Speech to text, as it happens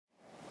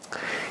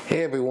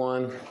Hey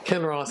everyone,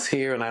 Ken Ross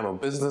here, and I'm a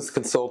business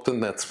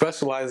consultant that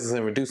specializes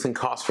in reducing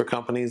costs for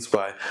companies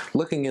by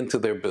looking into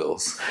their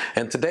bills.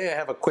 And today I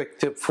have a quick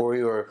tip for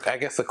you, or I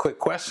guess a quick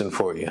question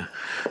for you.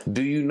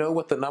 Do you know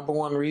what the number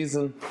one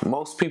reason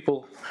most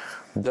people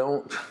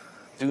don't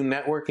do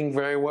networking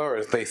very well, or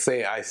as they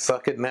say, I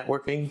suck at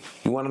networking?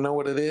 You want to know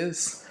what it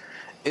is?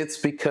 It's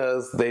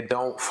because they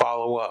don't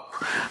follow up.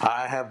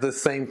 I have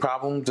this same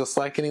problem just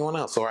like anyone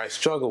else, or I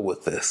struggle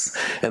with this.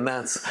 And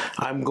that's,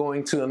 I'm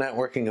going to a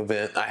networking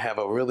event. I have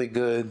a really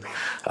good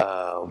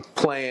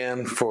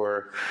plan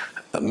for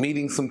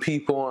meeting some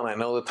people, and I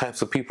know the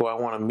types of people I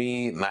want to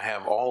meet, and I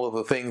have all of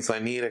the things I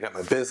need. I got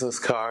my business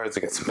cards,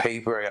 I got some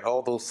paper, I got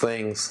all those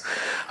things.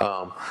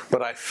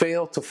 But I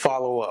fail to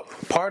follow up.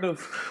 Part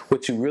of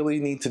what you really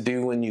need to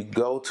do when you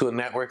go to a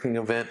networking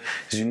event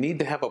is you need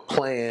to have a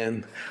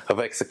plan of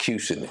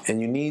execution.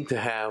 And you need to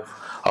have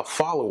a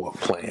follow-up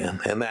plan,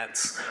 and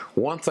that's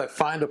once I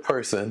find a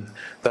person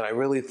that I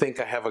really think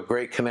I have a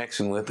great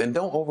connection with, and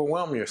don't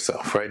overwhelm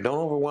yourself, right? Don't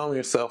overwhelm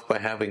yourself by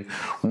having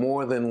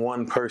more than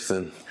one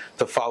person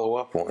to follow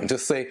up on.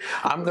 Just say,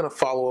 I'm going to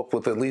follow up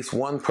with at least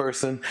one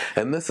person,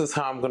 and this is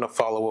how I'm going to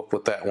follow up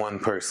with that one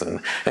person.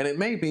 And it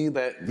may be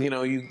that,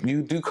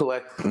 you do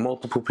collect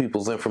multiple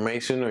people's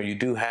information, or you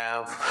do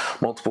have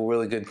multiple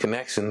really good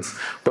connections,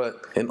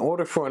 but in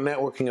order for a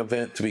networking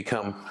event to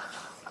become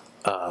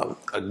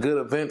a good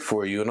event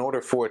for you, in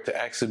order for it to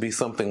actually be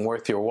something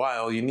worth your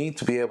while, you need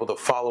to be able to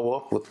follow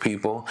up with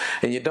people,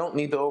 and you don't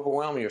need to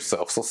overwhelm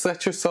yourself. So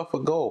set yourself a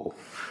goal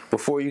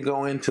before you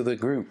go into the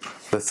group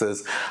that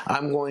says,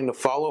 I'm going to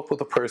follow up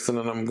with a person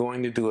and I'm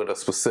going to do it a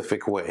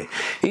specific way.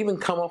 Even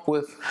come up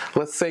with,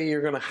 let's say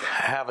you're going to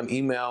have an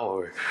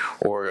email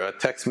or a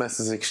text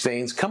message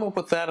exchange, come up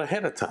with that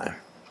ahead of time,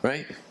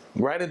 right?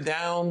 Write it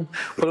down,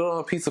 put it on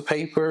a piece of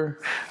paper,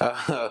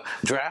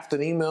 draft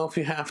an email if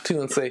you have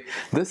to, and say,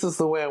 this is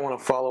the way I want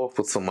to follow up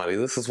with somebody.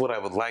 This is what I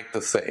would like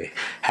to say.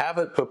 Have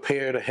it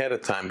prepared ahead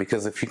of time,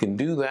 because if you can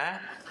do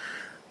that,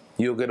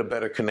 you'll get a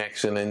better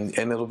connection, and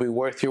it'll be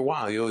worth your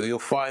while. You'll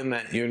find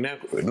that your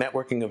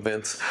networking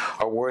events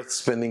are worth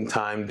spending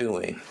time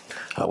doing.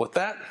 With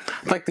that,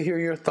 I'd like to hear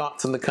your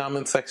thoughts in the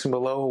comment section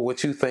below,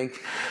 what you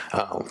think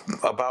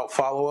about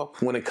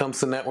follow-up when it comes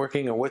to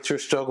networking, or what your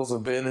struggles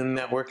have been in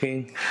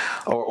networking,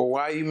 or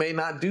why you may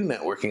not do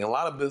networking. A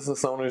lot of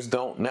business owners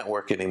don't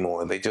network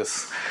anymore.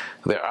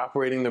 They're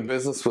operating their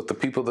business with the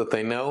people that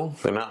they know.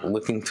 They're not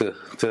looking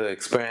to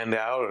expand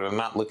out, or they're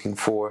not looking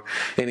for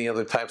any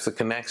other types of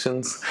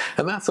connections.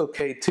 And that's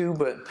okay too,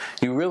 but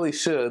you really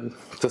should,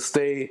 to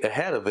stay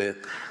ahead of it,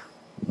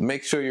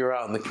 make sure you're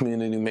out in the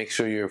community, make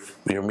sure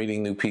you're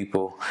meeting new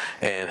people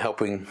and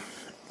helping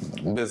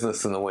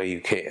business in the way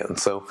you can.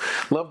 So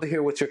love to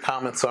hear what your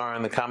comments are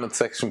in the comment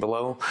section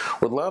below.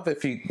 Would love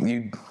if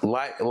you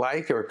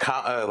like or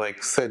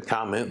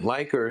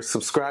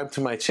subscribe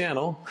to my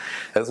channel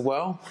as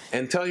well,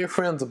 and tell your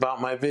friends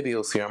about my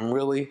videos here. I'm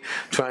really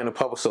trying to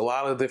publish a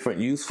lot of different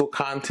useful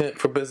content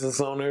for business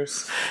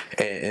owners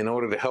in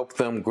order to help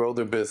them grow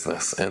their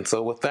business. And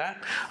so with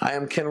that, I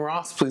am Ken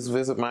Ross. Please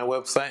visit my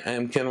website,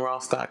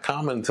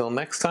 IamKenRoss.com. Until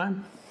next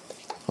time,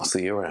 I'll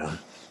see you around.